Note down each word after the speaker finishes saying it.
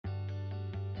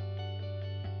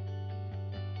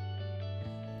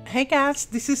Hey guys,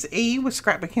 this is E with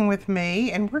Scrapbooking with Me,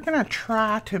 and we're going to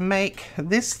try to make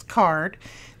this card.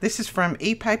 This is from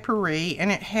Epapere,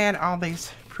 and it had all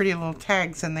these pretty little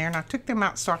tags in there, and I took them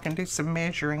out so I can do some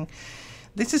measuring.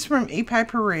 This is from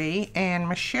Epapere, and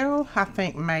Michele, I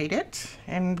think, made it.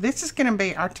 And this is going to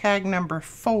be our tag number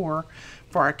 4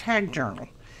 for our tag journal.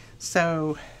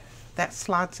 So that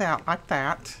slides out like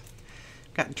that.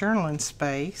 Got journaling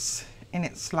space. And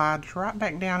it slides right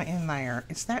back down in there.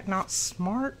 Is that not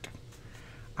smart?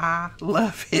 I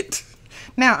love it.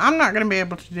 Now, I'm not going to be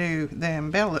able to do the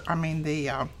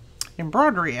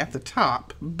embroidery at the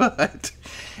top, but,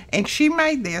 and she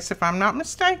made this, if I'm not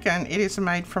mistaken, it is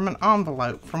made from an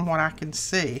envelope from what I can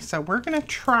see. So we're going to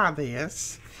try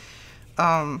this.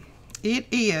 It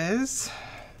is,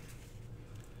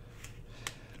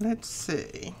 let's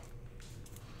see.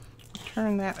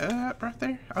 Turn that up right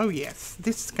there. Oh yes,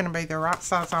 this is going to be the right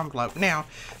size envelope. Now,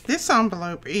 this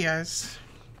envelope is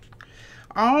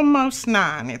almost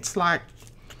 9. It's like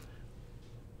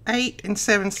 8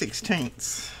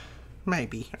 7/16,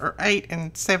 maybe, or 8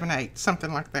 7/8,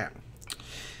 something like that.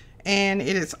 And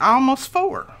it is almost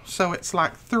 4, so it's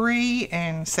like 3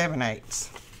 7/8.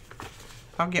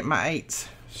 I'll get my 8s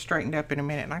straightened up in a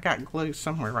minute, and I got glue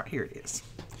somewhere right here. It is.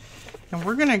 And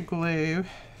we're going to glue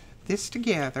this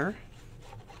together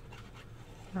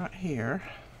right here,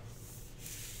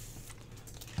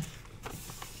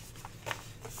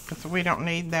 because we don't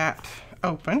need that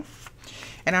open.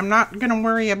 And I'm not going to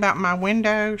worry about my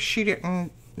window. She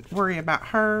didn't worry about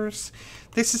hers.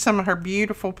 This is some of her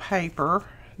beautiful paper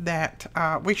that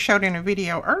we showed in a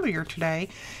video earlier today.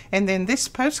 And then this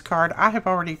postcard, I have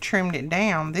already trimmed it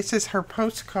down. This is her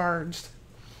postcards.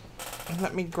 And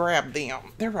let me grab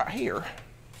them. They're right here.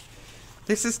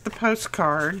 This is the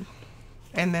postcard.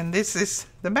 And then this is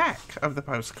the back of the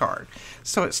postcard.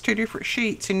 So it's 2 different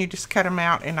sheets, and you just cut them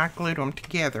out, and I glued them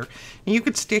together. And you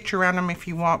could stitch around them if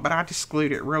you want, but I just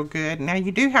glued it real good. Now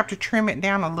you do have to trim it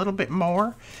down a little bit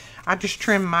more. I just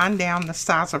trimmed mine down the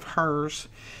size of hers.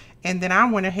 And then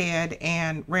I went ahead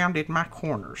and rounded my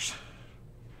corners.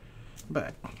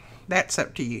 But that's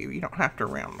up to you. You don't have to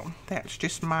round them. That's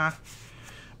just my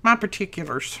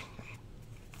particulars.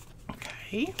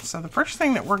 Okay, so the first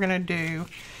thing that we're going to do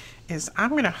is I'm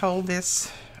going to hold this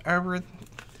over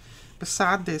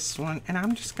beside this one, and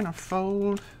I'm just going to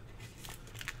fold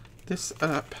this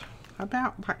up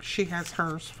about like she has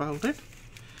hers folded.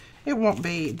 It won't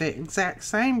be the exact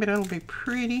same, but it'll be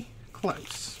pretty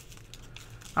close.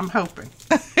 I'm hoping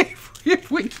if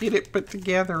we get it put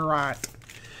together right.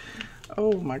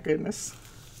 Oh my goodness.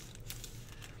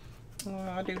 Well,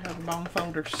 I do have a bone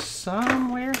folder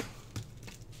somewhere.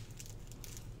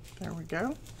 There we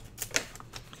go.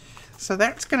 So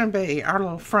that's going to be our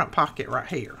little front pocket right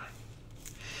here.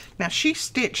 Now she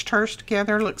stitched hers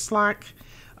together, looks like.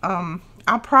 I'll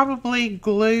probably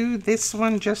glue this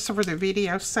one just for the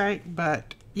video's sake,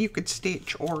 but you could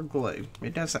stitch or glue.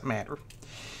 It doesn't matter.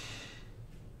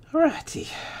 Alrighty.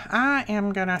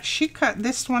 She cut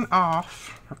this one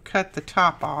off, or cut the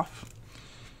top off,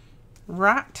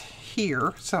 right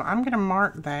here. So I'm going to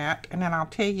mark that, and then I'll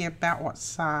tell you about what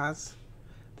size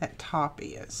that top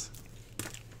is.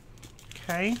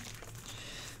 Okay,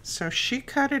 so she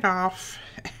cut it off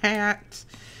at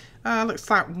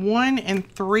looks like 1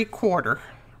 3/4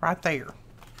 right there.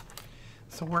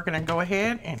 So we're going to go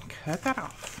ahead and cut that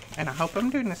off, and I hope I'm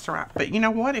doing this right. But you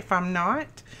know what, if I'm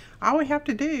not, all we have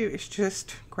to do is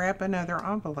just grab another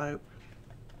envelope.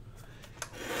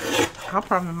 I'll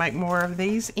probably make more of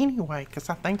these anyway, because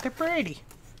I think they're pretty.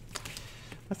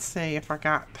 Let's see if I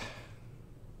got...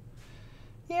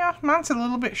 Yeah, mine's a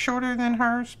little bit shorter than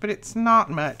hers, but it's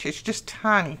not much. It's just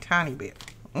tiny, tiny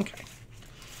bit. Okay.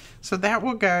 So that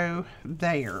will go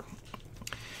there.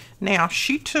 Now,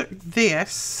 she took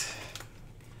this.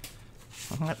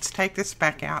 Let's take this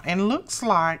back out. And looks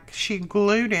like she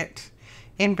glued it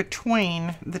in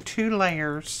between the 2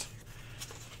 layers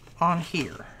on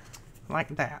here.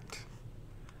 Like that.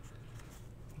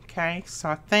 Okay, so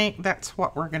I think that's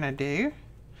what we're going to do.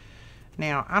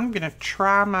 Now, I'm going to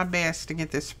try my best to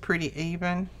get this pretty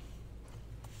even.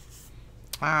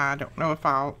 I don't know if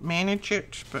I'll manage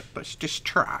it, but let's just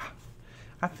try.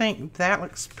 I think that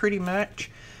looks pretty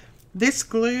much. This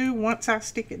glue, once I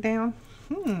stick it down,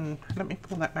 let me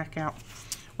pull that back out.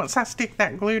 Once I stick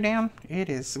that glue down, it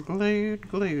is glued.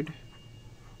 So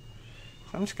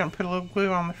I'm just going to put a little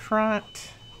glue on the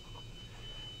front,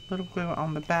 a little glue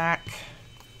on the back,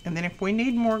 and then if we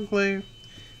need more glue,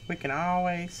 we can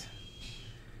always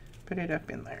put it up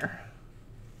in there.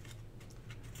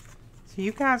 So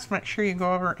you guys make sure you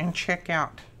go over and check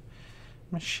out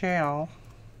Michele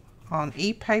on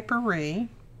Epapere.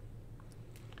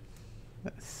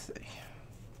 Let's see.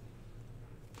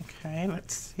 Okay,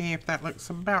 let's see if that looks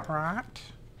about right.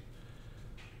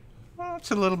 Well,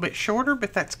 it's a little bit shorter,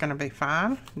 but that's going to be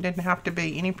fine. It didn't have to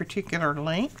be any particular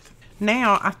length.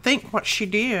 Now, I think what she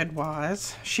did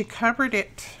was she covered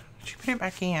it, she put it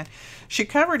back in. She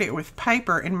covered it with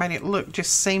paper and made it look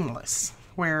just seamless,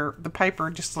 where the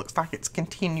paper just looks like it's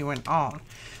continuing on.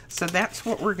 So that's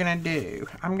what we're going to do.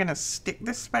 I'm going to stick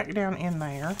this back down in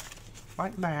there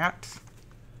like that.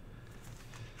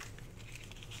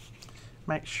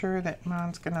 Make sure that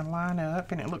mine's going to line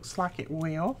up, and it looks like it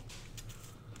will.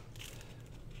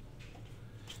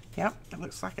 Yep, it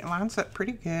looks like it lines up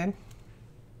pretty good.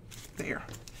 There.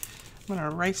 I'm going to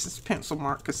erase this pencil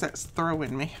mark because that's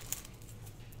throwing me.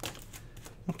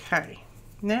 Okay,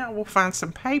 now we'll find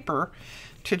some paper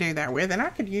to do that with, and I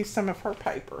could use some of her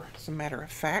paper, as a matter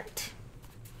of fact.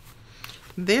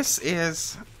 This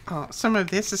is, some of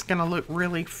this is going to look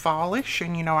really fallish,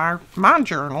 and you know, my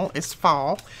journal is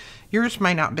fall. Yours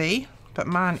may not be, but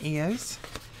mine is.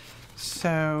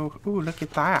 So, ooh, look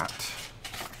at that.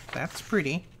 That's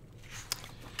pretty.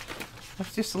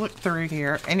 Let's just look through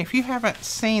here. And if you haven't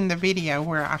seen the video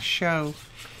where I show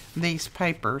these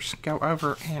papers, go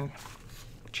over and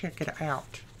check it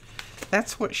out.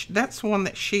 That's that's one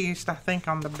that she used, I think,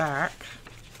 on the back.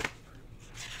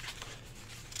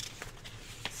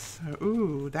 So,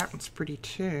 ooh, that one's pretty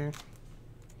too.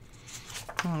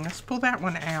 Let's pull that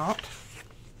one out.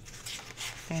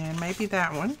 And maybe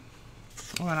that one.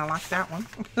 Oh, and I like that one.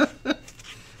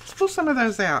 Let's pull some of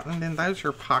those out, and then those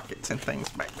are pockets and things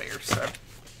back there. So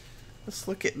let's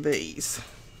look at these.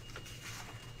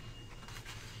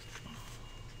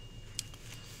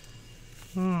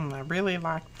 I really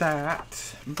like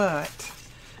that, but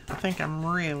I think I'm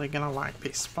really gonna like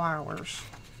these flowers.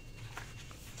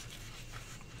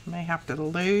 May have to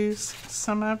lose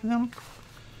some of them.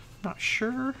 Not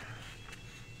sure.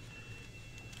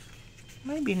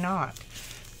 Maybe not.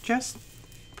 Just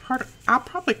part of, I'll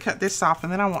probably cut this off,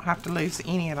 and then I won't have to lose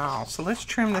any at all. So let's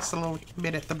trim this a little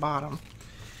bit at the bottom.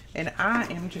 And I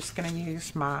am just going to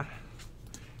use my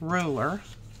ruler,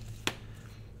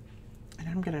 and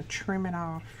I'm going to trim it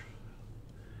off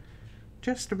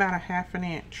just about a ½ an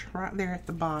inch right there at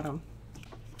the bottom.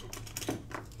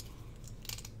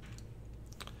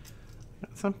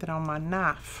 Got something on my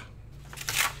knife.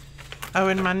 Oh,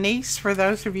 and my niece, for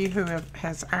those of you who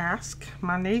has asked,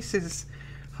 my niece is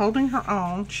holding her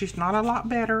own. She's not a lot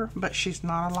better, but she's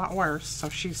not a lot worse. So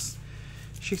she's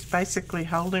basically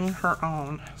holding her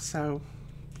own. So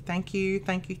thank you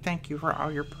for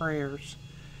all your prayers.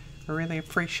 I really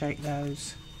appreciate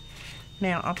those.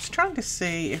 Now, I was trying to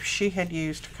see if she had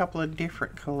used a couple of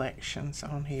different collections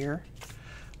on here.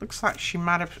 Looks like she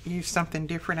might have used something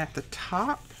different at the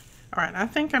top. All right, I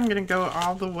think I'm going to go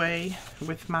all the way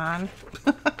with mine.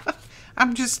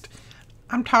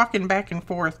 I'm talking back and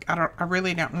forth. I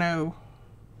really don't know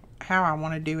how I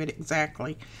want to do it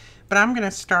exactly. But I'm going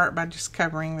to start by just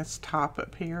covering this top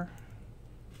up here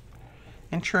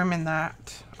and trimming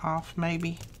that off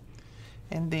maybe.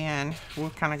 And then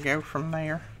we'll kind of go from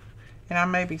there. And I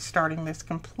may be starting this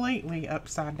completely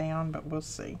upside down, but we'll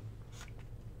see.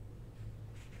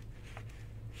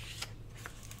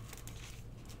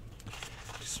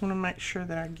 Want to make sure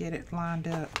that I get it lined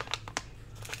up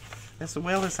as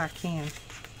well as I can.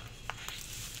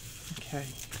 Okay,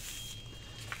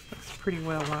 that's pretty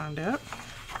well lined up.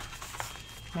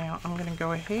 Now I'm going to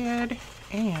go ahead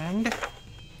and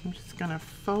I'm just going to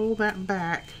fold that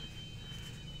back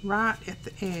right at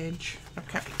the edge.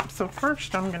 Okay, so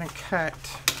first I'm going to cut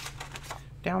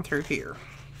down through here.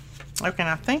 Okay, and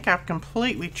I think I've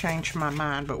completely changed my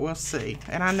mind, but we'll see.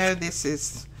 And I know this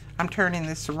is, I'm turning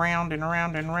this around and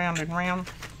around and around and around,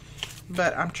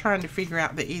 but I'm trying to figure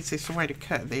out the easiest way to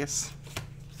cut this.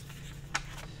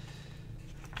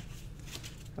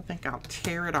 I think I'll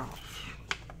tear it off.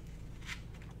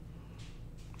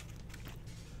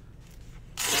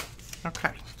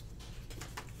 Okay.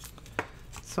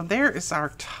 So there is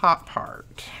our top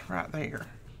part right there.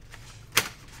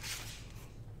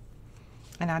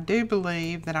 And I do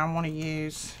believe that I want to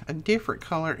use a different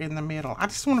color in the middle. I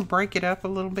just want to break it up a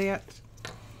little bit.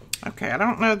 Okay, I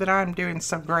don't know that I'm doing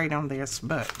so great on this,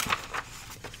 but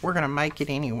we're going to make it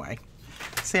anyway.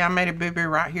 See, I made a boo-boo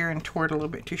right here and tore it a little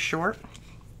bit too short.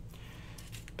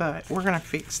 But we're going to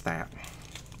fix that.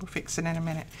 We'll fix it in a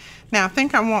minute. Now, I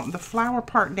think I want the flower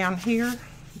part down here,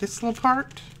 this little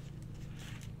part.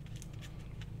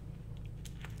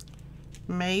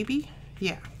 Maybe.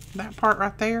 Yeah, that part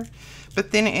right there.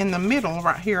 But then in the middle,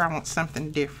 right here, I want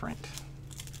something different.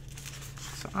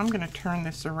 So I'm going to turn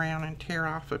this around and tear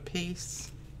off a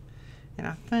piece. And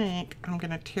I think I'm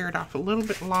going to tear it off a little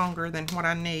bit longer than what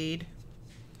I need.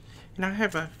 And I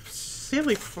have a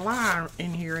silly fly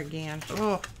in here again.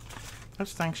 Oh,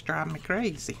 those things drive me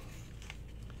crazy.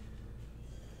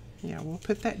 Yeah, we'll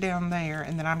put that down there,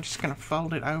 and then I'm just going to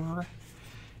fold it over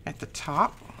at the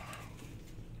top.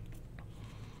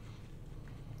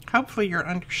 Hopefully you're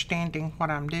understanding what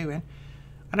I'm doing.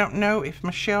 I don't know if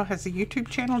Michele has a YouTube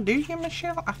channel. Do you,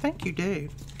 Michele? I think you do.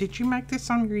 Did you make this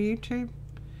on your YouTube?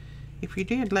 If you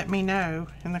did, let me know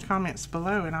in the comments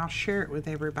below, and I'll share it with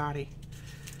everybody.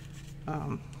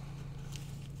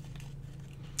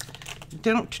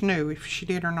 Don't know if she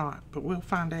did or not, but we'll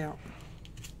find out.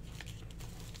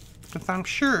 Because I'm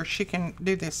sure she can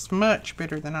do this much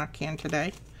better than I can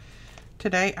today.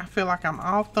 Today, I feel like I'm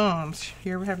all thumbs.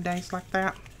 You ever have days like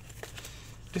that?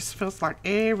 Just feels like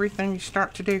everything you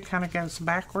start to do kind of goes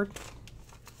backward.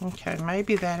 Okay,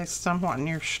 maybe that is somewhat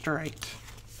near straight.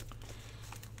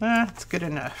 It's good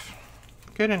enough.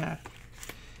 Good enough.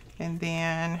 And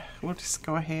then we'll just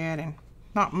go ahead and,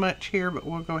 not much here, but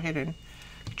we'll go ahead and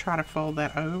try to fold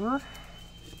that over.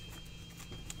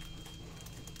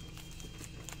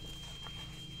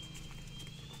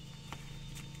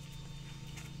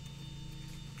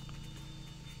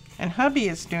 And hubby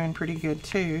is doing pretty good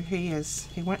too. He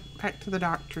went back to the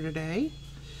doctor today,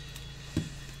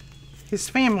 his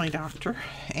family doctor,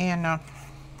 and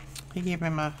he gave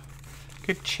him a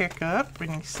good checkup,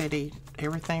 and he said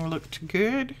everything looked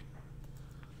good.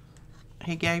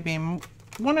 He gave him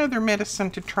one other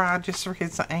medicine to try just for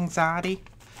his anxiety,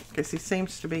 because he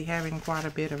seems to be having quite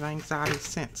a bit of anxiety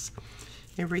since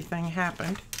everything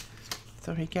happened.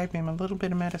 So he gave him a little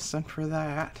bit of medicine for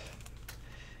that,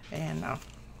 and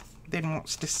then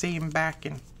wants to see him back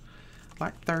in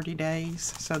like 30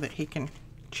 days so that he can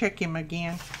check him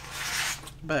again.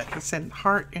 But he said the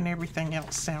heart and everything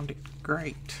else sounded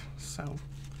great, so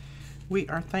we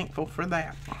are thankful for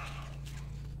that.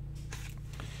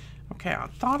 Okay, I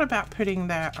thought about putting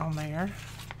that on there,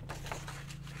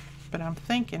 but I'm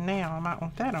thinking now I might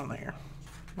want that on there.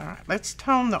 All right, let's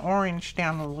tone the orange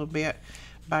down a little bit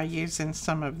by using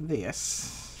some of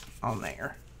this on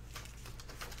there.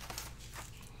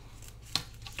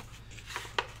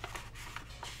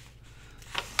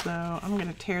 So I'm going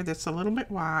to tear this a little bit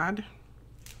wide.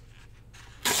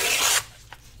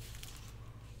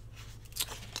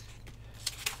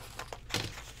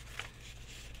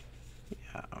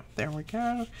 Yeah, there we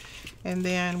go. And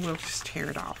then we'll just tear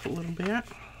it off a little bit.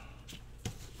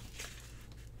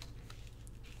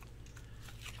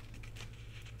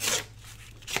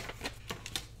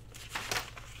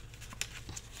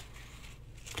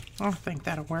 I think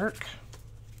that'll work.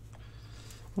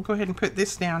 We'll go ahead and put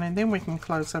this down, and then we can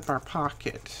close up our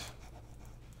pocket.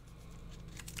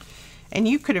 And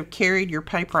you could have carried your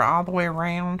paper all the way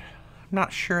around. I'm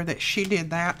not sure that she did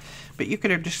that, but you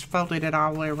could have just folded it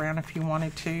all the way around if you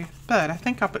wanted to. But I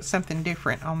think I'll put something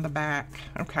different on the back.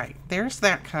 Okay, there's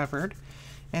that covered,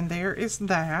 and there is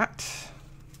that.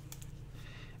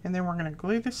 And then we're going to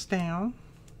glue this down.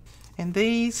 And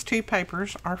these two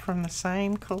papers are from the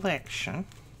same collection.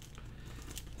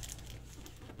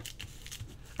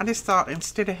 I just thought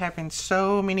instead of having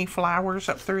so many flowers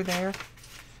up through there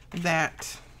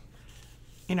that,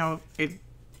 you know, it'd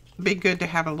be good to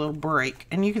have a little break.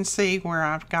 And you can see where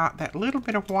I've got that little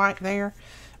bit of white there,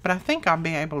 but I think I'll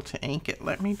be able to ink it.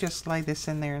 Let me just lay this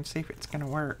in there and see if it's going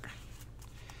to work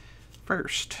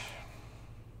first.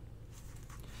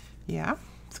 Yeah,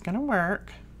 it's going to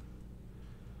work.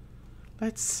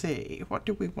 Let's see, what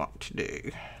do we want to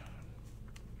do?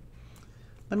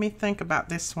 Let me think about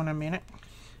this one a minute.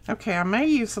 Okay, I may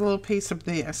use a little piece of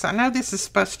this. I know this is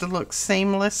supposed to look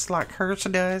seamless like hers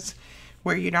does,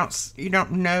 where you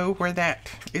don't know where that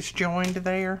is joined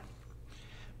there.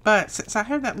 But since I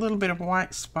have that little bit of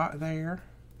white spot there,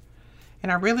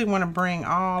 and I really want to bring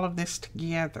all of this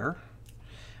together,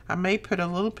 I may put a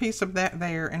little piece of that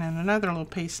there and then another little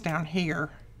piece down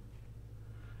here,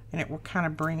 and it will kind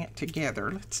of bring it together.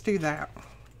 Let's do that.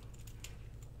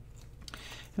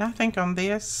 And I think on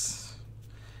this,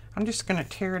 I'm just going to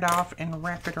tear it off and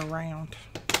wrap it around.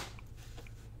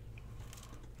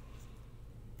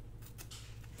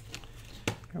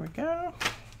 There we go.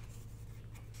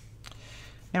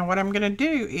 Now what I'm going to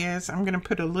do is I'm going to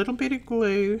put a little bit of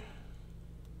glue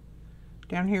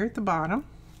down here at the bottom,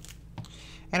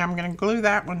 and I'm going to glue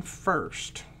that one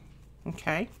first.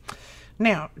 Okay.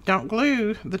 Now, don't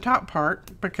glue the top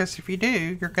part, because if you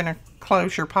do, you're going to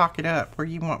close your pocket up where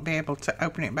you won't be able to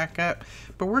open it back up.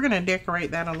 But we're going to decorate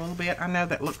that a little bit. I know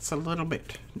that looks a little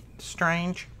bit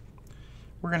strange.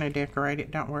 We're going to decorate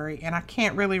it, don't worry. And I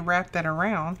can't really wrap that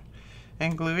around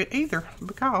and glue it either,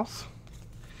 because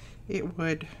it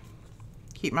would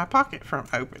keep my pocket from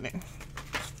opening.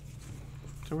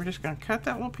 So we're just going to cut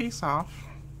that little piece off.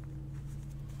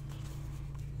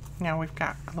 Now we've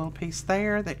got a little piece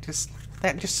there that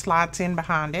just slides in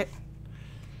behind it.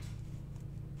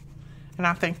 And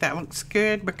I think that looks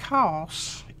good,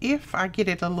 because if I get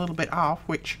it a little bit off,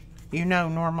 which you know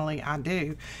normally I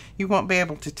do, you won't be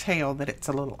able to tell that it's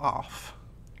a little off.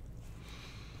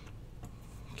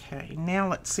 Okay, now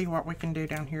let's see what we can do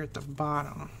down here at the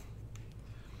bottom.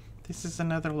 This is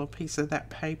another little piece of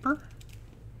that paper.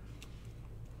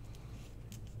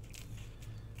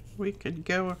 We could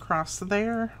go across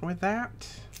there with that,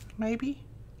 maybe.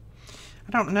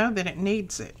 I don't know that it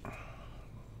needs it.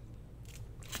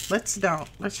 Let's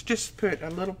just put a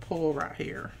little pull right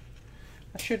here.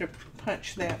 I should have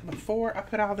punched that before I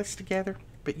put all this together,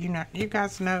 but you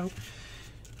guys know,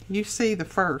 you see the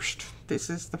first. This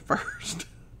is the first.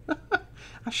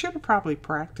 I should have probably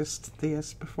practiced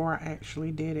this before I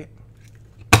actually did it,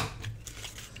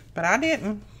 but I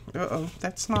didn't. Uh-oh,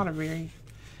 that's not a very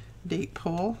deep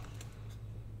pull.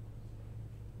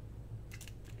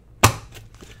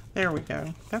 There we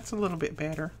go. That's a little bit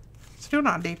better. Still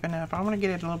not deep enough. I want to get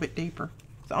it a little bit deeper.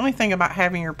 The only thing about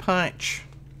having your punch,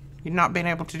 you're not being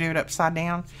able to do it upside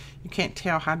down, you can't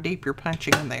tell how deep you're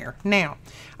punching in there. Now,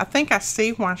 I think I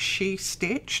see why she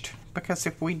stitched, because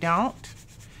if we don't,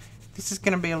 this is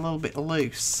going to be a little bit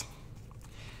loose.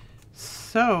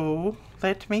 So,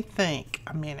 let me think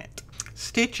a minute.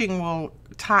 Stitching will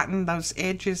tighten those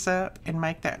edges up and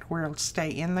make that where it'll stay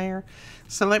in there.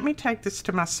 So let me take this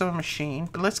to my sewing machine,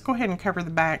 but let's go ahead and cover the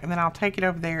back, and then I'll take it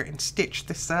over there and stitch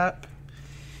this up.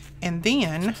 And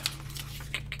then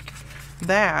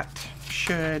that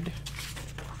should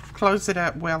close it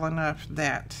up well enough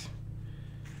that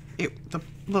the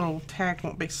little tag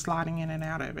won't be sliding in and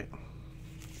out of it.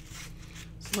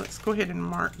 So let's go ahead and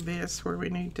mark this where we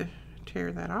need to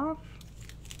tear that off.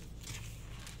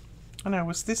 I know,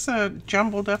 was this a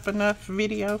jumbled up enough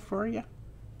video for you?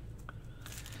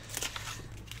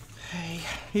 Hey,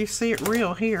 you see it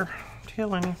real here. I'm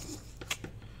telling you,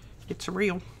 it's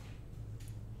real.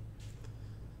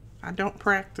 I don't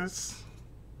practice.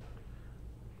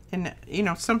 And, you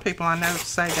know, some people I know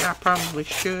say that I probably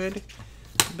should,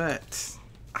 but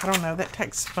I don't know, that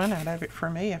takes fun out of it for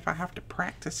me if I have to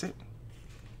practice it.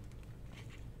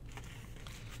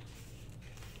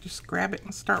 Just grab it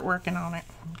and start working on it.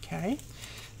 Okay.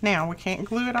 Now, we can't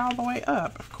glue it all the way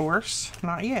up, of course.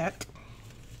 Not yet.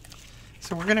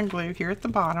 So we're going to glue here at the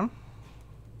bottom.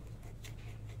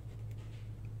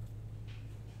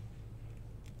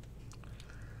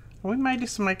 We may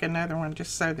just make another one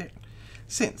just so that,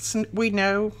 since we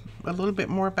know a little bit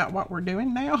more about what we're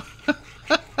doing now,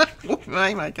 we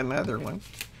may make another one.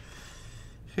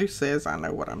 Who says I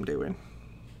know what I'm doing?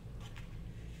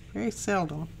 Very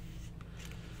seldom.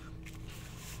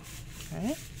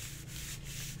 Okay.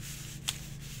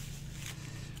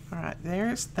 Alright,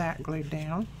 there's that glued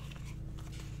down.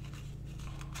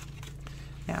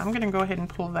 Now I'm going to go ahead and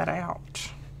pull that out.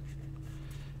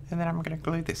 And then I'm going to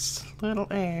glue this little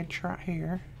edge right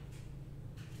here.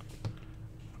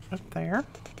 Up there.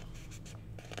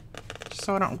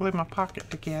 So I don't glue my pocket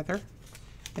together.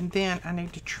 And then I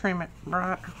need to trim it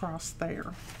right across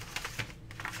there.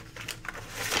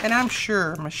 And I'm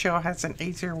sure Michele has an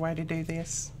easier way to do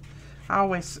this.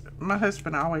 My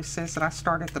husband always says that I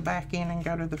start at the back end and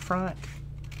go to the front.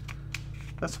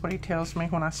 That's what he tells me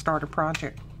when I start a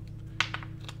project.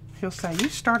 He'll say, you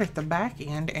start at the back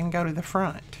end and go to the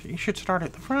front. You should start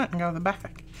at the front and go to the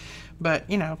back. But,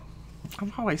 you know,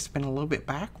 I've always been a little bit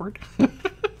backward.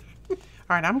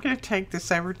 Alright, I'm going to take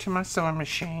this over to my sewing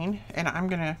machine, and I'm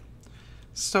going to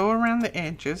sew around the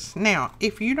edges. Now,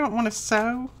 if you don't want to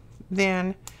sew,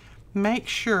 then make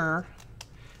sure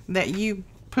that you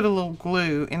put a little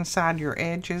glue inside your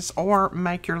edges, or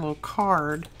make your little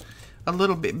card a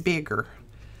little bit bigger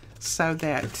so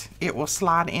that it will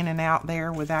slide in and out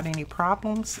there without any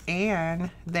problems,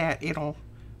 and that it'll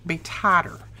be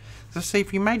tighter. So see,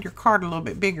 if you made your card a little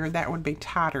bit bigger, that would be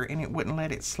tighter and it wouldn't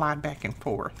let it slide back and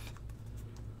forth.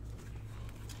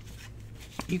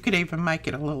 You could even make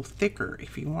it a little thicker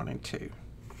if you wanted to.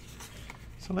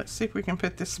 So let's see if we can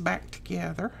put this back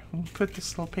together and put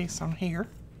this little piece on here.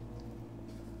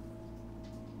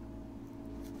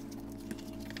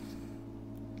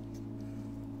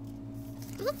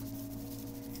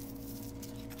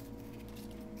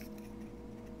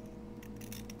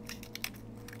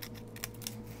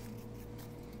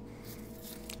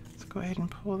 Go ahead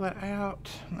and pull that out,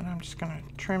 and then I'm just going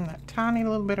to trim that tiny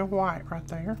little bit of white right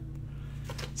there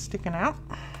sticking out.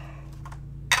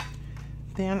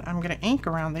 Then I'm going to ink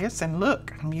around this, and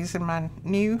look, I'm using my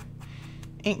new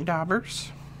ink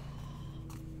daubers.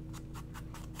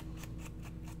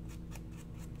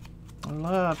 I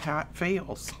love how it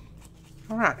feels.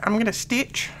 All right, I'm going to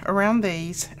stitch around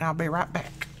these and I'll be right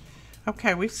back.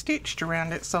 Okay, we've stitched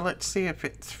around it, so let's see if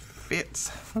it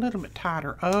fits a little bit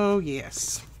tighter. Oh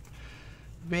yes,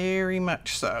 very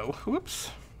much so.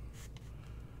 Whoops.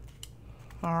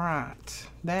 All right,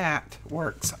 that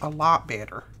works a lot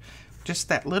better. Just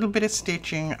that little bit of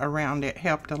stitching around it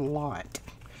helped a lot.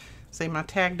 See, my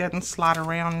tag doesn't slide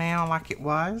around now like it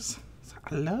was. So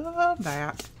I love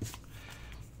that.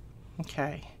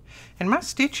 Okay, and my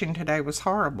stitching today was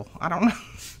horrible. I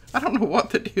don't know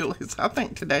what the deal is. I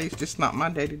think today's just not my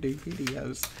day to do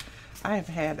videos. I have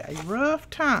had a rough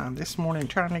time this morning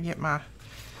trying to get my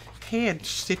head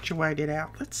situated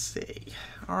out. Let's see.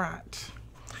 All right,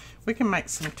 we can make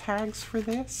some tags for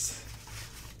this.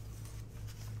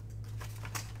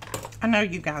 I know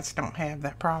you guys don't have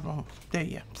that problem, do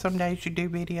you? Some days you do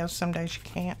videos, some days you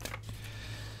can't.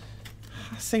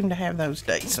 I seem to have those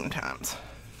days sometimes.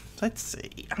 Let's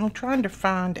see. I'm trying to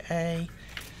find a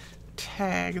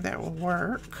tag that will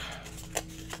work.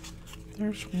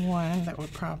 There's one that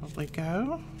would probably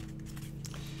go.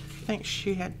 I think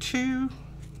she had two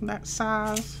that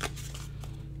size.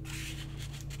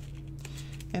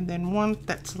 And then one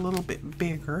that's a little bit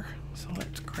bigger. So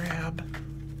let's grab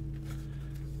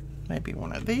maybe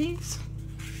one of these.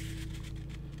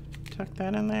 Tuck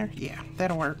that in there. Yeah,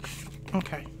 that'll work.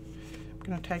 Okay. I'm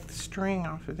going to take the string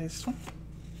off of this one.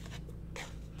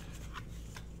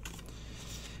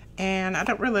 And I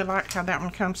don't really like how that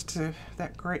one comes to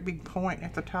that great big point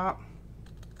at the top.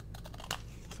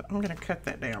 So I'm going to cut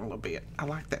that down a little bit. I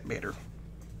like that better.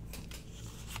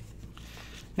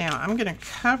 Now I'm going to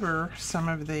cover some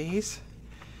of these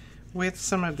with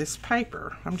some of this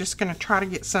paper. I'm just going to try to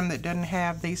get some that doesn't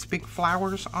have these big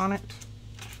flowers on it.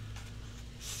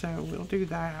 So we'll do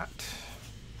that.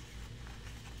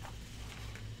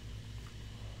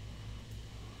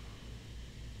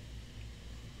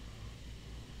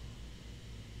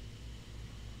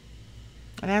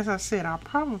 And as I said, I'll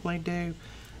probably do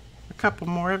a couple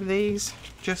more of these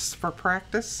just for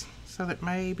practice so that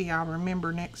maybe I'll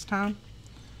remember next time.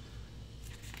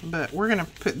 But we're going to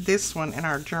put this one in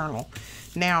our journal.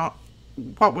 Now,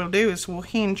 what we'll do is we'll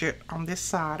hinge it on this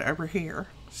side over here.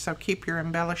 So keep your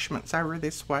embellishments over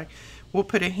this way. We'll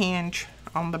put a hinge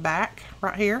on the back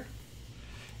right here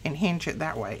and hinge it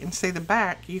that way. And see the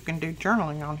back, you can do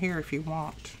journaling on here if you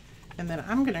want. And then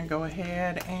I'm going to go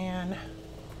ahead and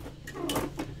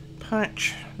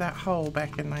punch that hole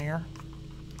back in there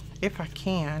if I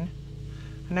can.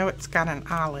 I know it's got an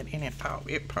eyelet in it. Oh,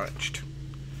 it punched.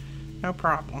 No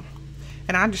problem.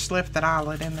 And I just left that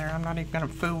eyelet in there. I'm not even going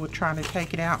to fool with trying to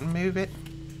take it out and move it.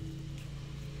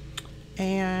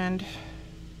 And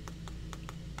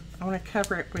I want to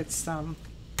cover it with some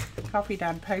coffee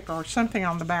dyed paper or something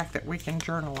on the back that we can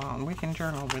journal on. We can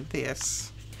journal with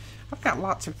this. I've got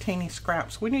lots of teeny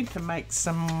scraps. We need to make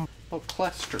some little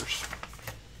clusters.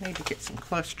 I need to get some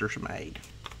clusters made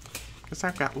because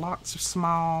I've got lots of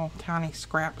small tiny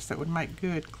scraps that would make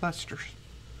good clusters.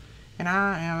 And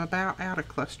I am about out of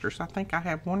clusters. I think I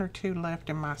have one or two left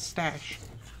in my stash.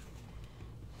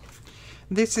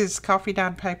 This is coffee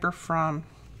dyed paper from,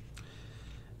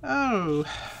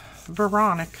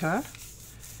 Veronica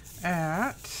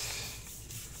at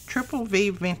Triple V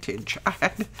Vintage. I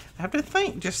have to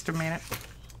think just a minute.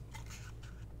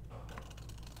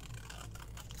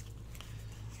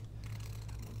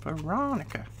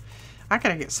 Veronica. I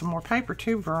gotta get some more paper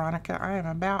too, Veronica. I am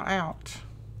about out.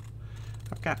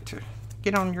 I've got to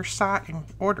get on your site and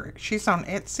order it. She's on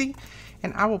Etsy,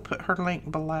 and I will put her link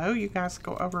below. You guys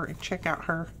go over and check out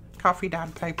her coffee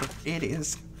dyed paper. It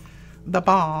is the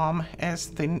bomb,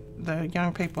 as the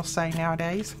young people say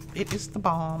nowadays. It is the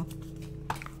bomb.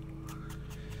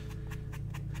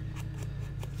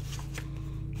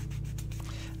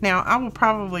 Now, I will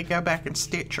probably go back and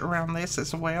stitch around this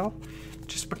as well,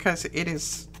 just because it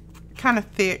is kind of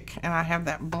thick and I have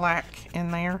that black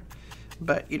in there.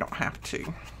 But you don't have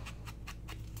to.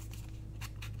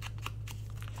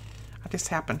 I just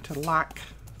happen to like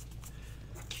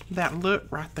that look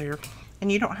right there.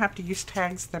 And you don't have to use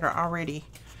tags that are already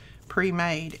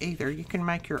pre-made either. You can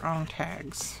make your own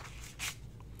tags.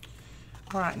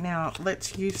 All right, now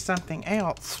let's use something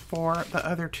else for the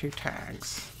other two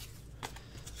tags.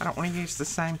 I don't want to use the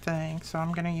same thing, so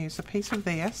I'm going to use a piece of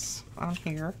this on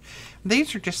here.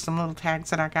 These are just some little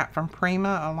tags that I got from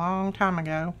Prima a long time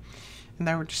ago. And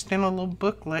they were just in a little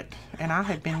booklet, and I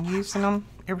have been using them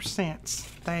ever since.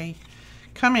 They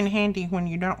come in handy when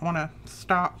you don't want to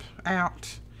stop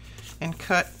out and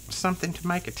cut something to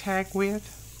make a tag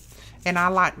with. And I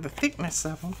like the thickness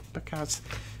of them because,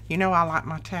 you know, I like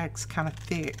my tags kind of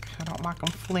thick. I don't like them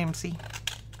flimsy.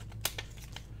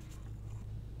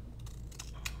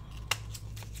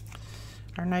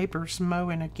 Our neighbor's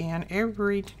mowing again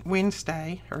every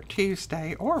Wednesday or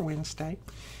Tuesday or Wednesday.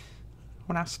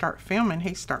 When I start filming,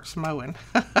 he starts mowing.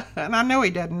 And I know he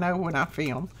doesn't know when I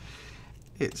film.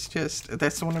 It's just,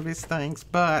 that's one of his things.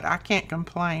 But I can't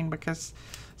complain because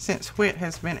since Whit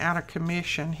has been out of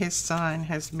commission, his son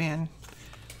has been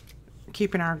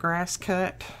keeping our grass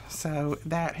cut. So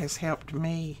that has helped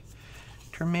me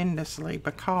tremendously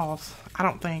because I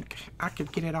don't think I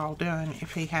could get it all done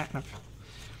if he hadn't have.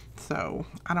 So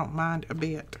I don't mind a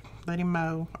bit. Let him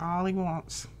mow all he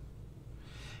wants.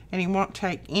 And he won't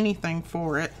take anything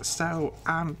for it, so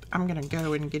I'm gonna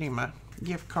go and get him a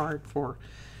gift card for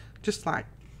just like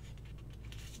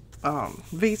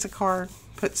Visa card.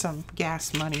 Put some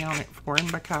gas money on it for him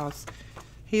because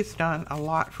he's done a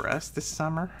lot for us this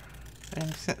summer.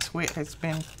 And since Whit has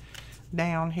been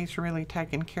down, he's really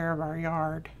taken care of our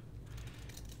yard.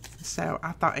 So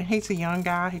I thought, and he's a young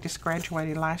guy, he just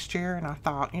graduated last year, and I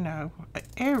thought, you know,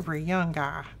 every young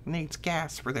guy needs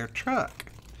gas for their truck.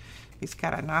 He's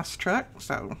got a nice truck,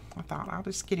 so I thought I'll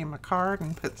just get him a card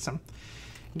and put some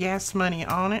gas money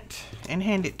on it and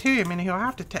hand it to him, and he'll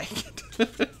have to take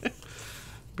it.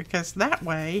 Because that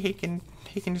way he can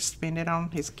just spend it on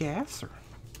his gas or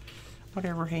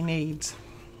whatever he needs.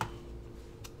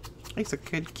 He's a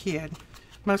good kid.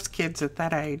 Most kids at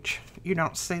that age, you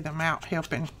don't see them out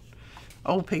helping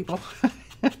old people.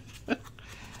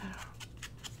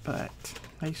 But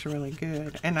he's really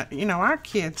good. And you know, our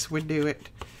kids would do it,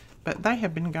 but they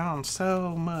have been gone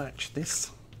so much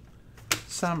this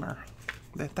summer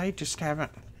that they just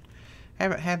haven't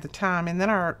had the time. And then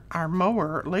our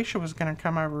mower, Alicia was going to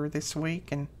come over this week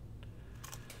and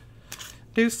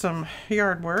do some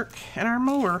yard work, and our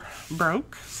mower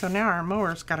broke, so now our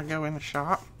mower's got to go in the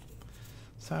shop.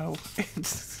 So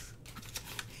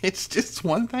it's just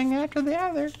one thing after the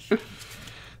other.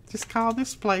 Just call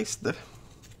this place the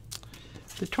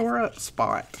tore up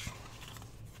spot.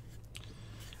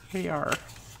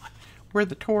 We're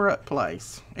the tore up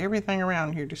place. Everything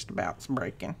around here just about's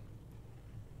breaking.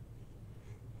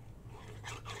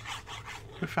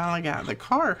 We finally got the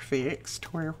car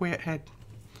fixed where Whit had,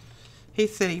 he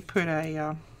said he put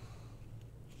a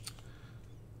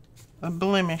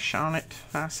blemish on it.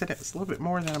 I said it's a little bit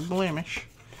more than a blemish.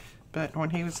 But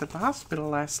when he was at the hospital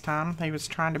last time, he was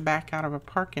trying to back out of a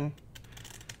parking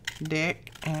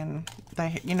deck, and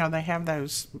they, you know, they have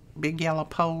those big yellow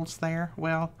poles there.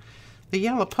 Well, the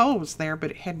yellow pole was there,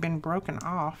 but it had been broken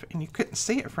off, and you couldn't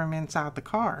see it from inside the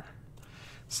car.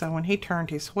 So when he turned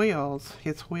his wheels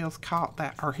caught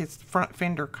that, or his front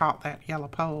fender caught that yellow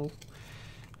pole,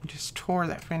 and just tore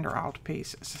that fender all to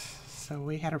pieces. So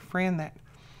we had a friend that,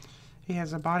 he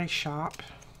has a body shop,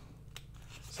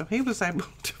 so he was able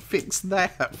to fix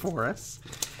that for us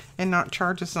and not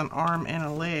charge us an arm and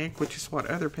a leg, which is what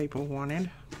other people wanted.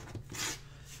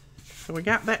 So we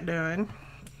got that done.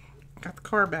 Got the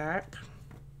car back.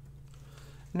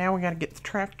 Now we got to get the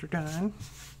tractor done.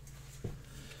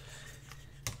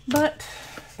 But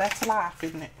that's life,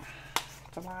 isn't it?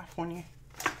 It's life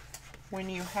when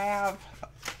you have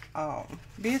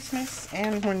business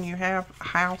and when you have a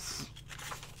house.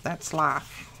 That's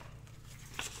life.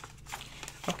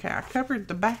 Okay, I covered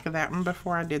the back of that one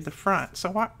before I did the front. So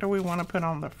what do we want to put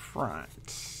on the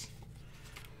front?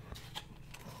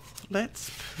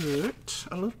 Let's put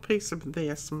a little piece of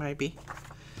this, maybe.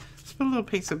 Let's put a little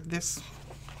piece of this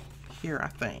here, I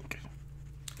think.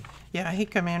 Yeah, he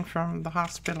come in from the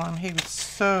hospital and he was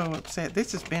so upset.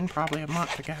 This has been probably a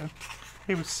month ago.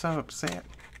 He was so upset.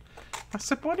 I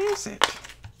said, what is it?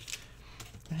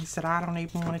 And he said, I don't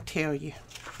even want to tell you.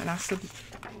 And I said,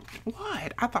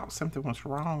 what? I thought something was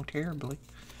wrong terribly.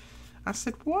 I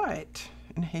said, what?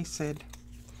 And he said,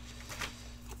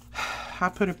 I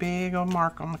put a big old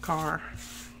mark on the car.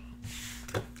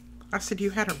 I said,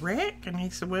 you had a wreck? And he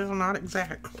said, well, not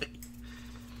exactly.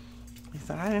 He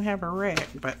said, I didn't have a wreck,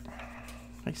 but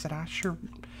he said, I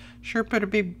sure put a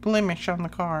big blemish on the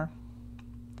car.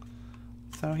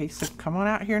 So he said, come on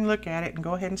out here and look at it and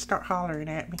go ahead and start hollering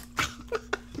at me.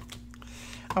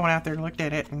 I went out there and looked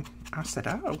at it, and I said,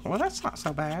 oh, well, that's not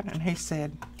so bad. And he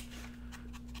said,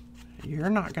 you're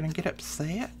not going to get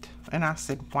upset? And I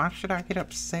said, why should I get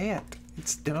upset?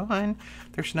 It's done.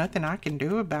 There's nothing I can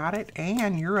do about it,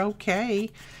 and you're okay.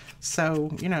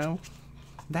 So, you know,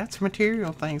 that's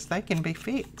material things. They can be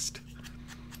fixed.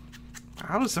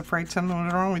 I was afraid something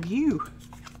was wrong with you.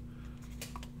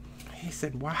 He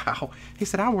said, wow. He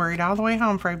said, I worried all the way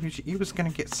home, afraid you was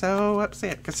going to get so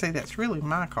upset. Because, see, that's really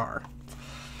my car.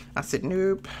 I said,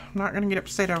 nope, I'm not going to get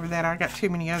upset over that. I got too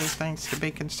many other things to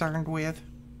be concerned with.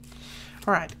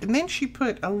 All right, and then she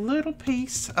put a little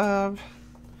piece of,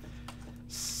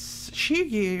 she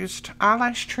used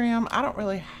eyelash trim. I don't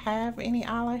really have any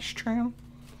eyelash trim.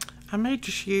 I may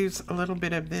just use a little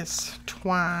bit of this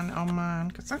twine on mine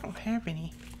because I don't have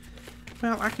any.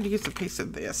 Well, I could use a piece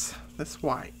of this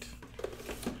white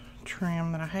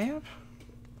trim that I have.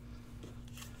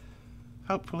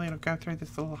 Hopefully it'll go through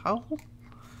this little hole.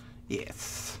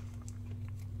 Yes.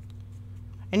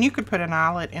 And you could put an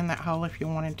eyelet in that hole if you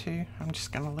wanted to. I'm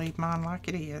just going to leave mine like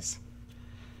it is.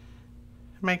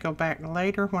 I may go back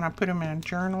later when I put them in a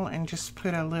journal and just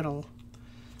put a little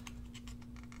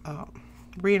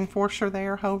reinforcer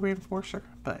there, hole reinforcer.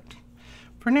 But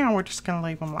for now, we're just going to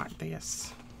leave them like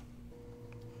this.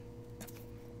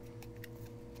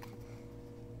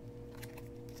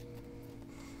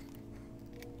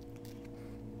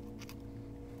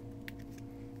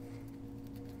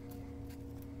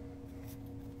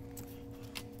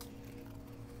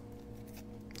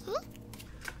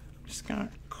 Just going to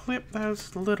clip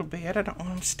those a little bit. I don't want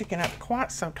them sticking up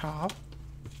quite so tall.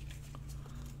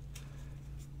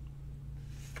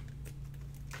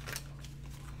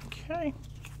 Okay.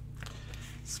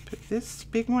 Let's put this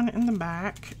big one in the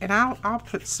back, and I'll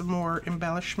put some more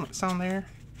embellishments on there,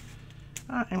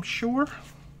 I am sure.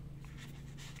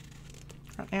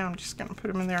 Right now I'm just going to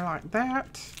put them in there like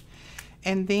that.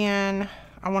 And then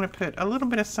I want to put a little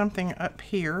bit of something up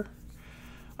here.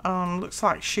 Looks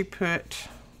like she put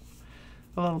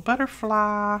a little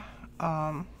butterfly,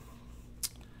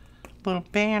 little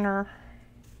banner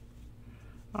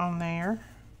on there,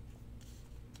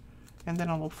 and then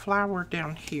a little flower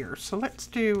down here. So let's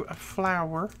do a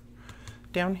flower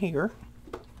down here.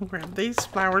 I'll grab these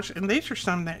flowers, and these are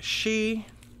some that she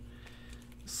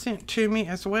sent to me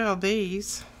as well,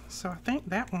 these. So I think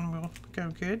that one will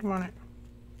go good, won't it?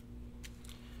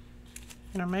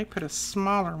 And I may put a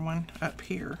smaller one up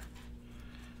here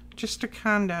just to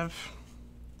kind of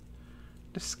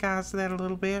disguise that a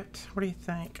little bit. What do you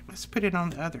think? Let's put it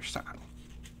on the other side.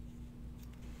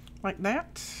 Like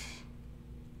that.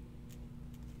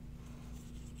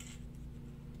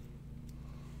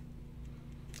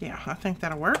 Yeah, I think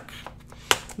that'll work.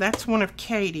 That's one of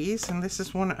Katie's, and this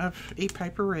is one of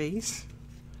Epapere's.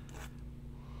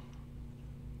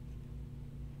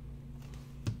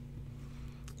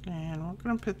 And we're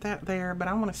going to put that there, but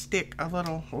I want to stick a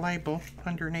little label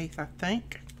underneath, I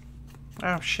think.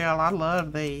 Oh, Shell, I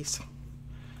love these.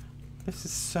 This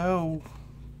is so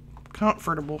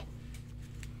comfortable.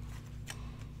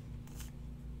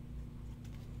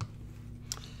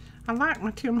 I like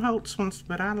my Tim Holtz ones,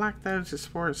 but I like those as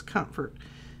far as comfort.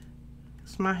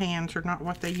 Because my hands are not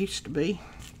what they used to be.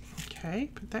 Okay,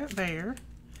 put that there.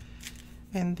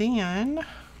 And then,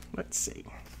 let's see.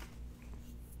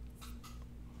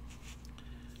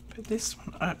 Put this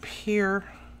one up here.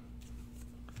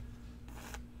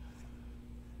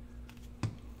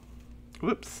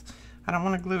 Whoops, I don't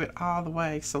want to glue it all the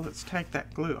way, so let's take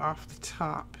that glue off the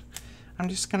top. I'm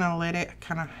just going to let it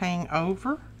kind of hang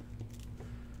over.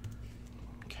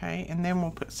 Okay, and then we'll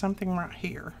put something right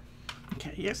here.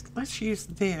 Okay, yes, let's use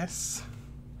this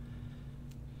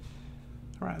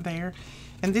right there.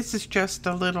 And this is just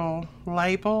a little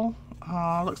label.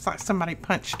 Looks like somebody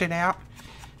punched it out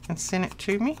and sent it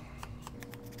to me.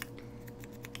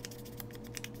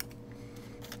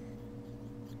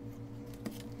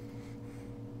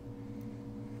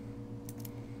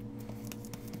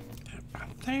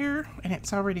 There, and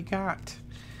it's already got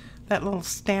that little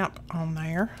stamp on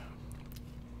there.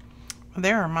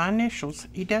 There are my initials,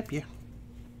 EW.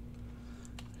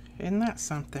 Isn't that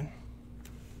something?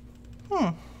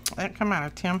 That come out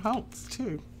of Tim Holtz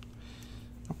too.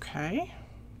 Okay,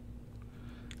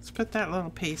 let's put that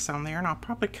little piece on there, and I'll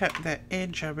probably cut the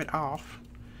edge of it off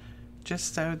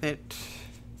just so that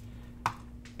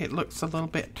it looks a little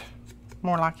bit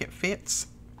more like it fits,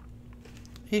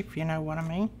 if you know what I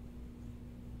mean.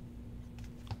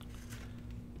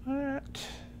 But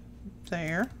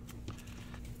there.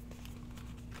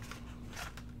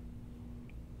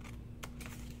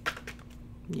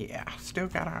 Yeah, still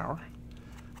got our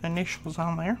initials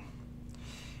on there.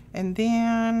 And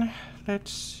then,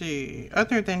 let's see,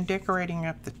 other than decorating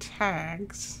up the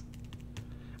tags,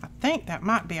 I think that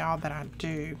might be all that I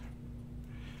do.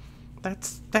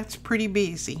 That's pretty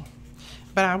busy.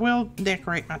 But I will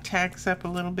decorate my tags up a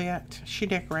little bit. She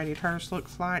decorated hers,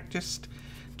 looks like, just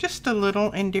a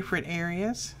little in different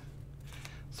areas.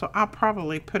 So I'll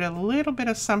probably put a little bit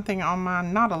of something on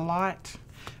mine, not a lot,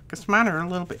 because mine are a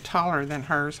little bit taller than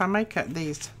hers. I may cut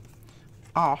these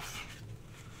off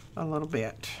a little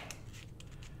bit.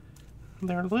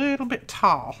 They're a little bit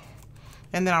tall.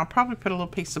 And then I'll probably put a little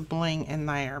piece of bling in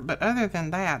there. But other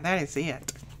than that, that is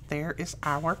it. There is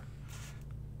our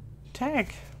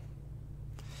tag.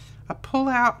 A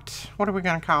pull-out, what are we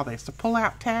going to call this? A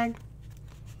pull-out tag?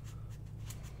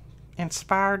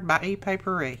 Inspired by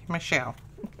Epapere, Michele.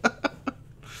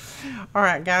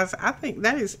 Alright guys, I think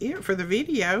that is it for the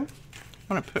video. I'm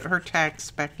going to put her tags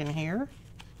back in here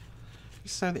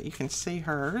so that you can see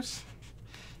hers.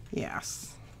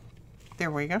 Yes. There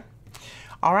we go.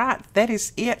 Alright, that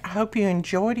is it. I hope you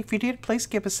enjoyed. If you did, please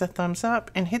give us a thumbs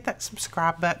up and hit that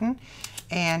subscribe button.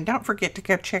 And don't forget to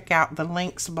go check out the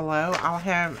links below. I'll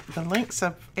have the links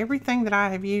of everything that I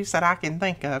have used that I can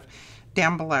think of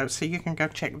down below, so you can go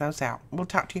check those out. We'll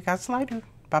talk to you guys later.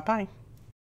 Bye-bye.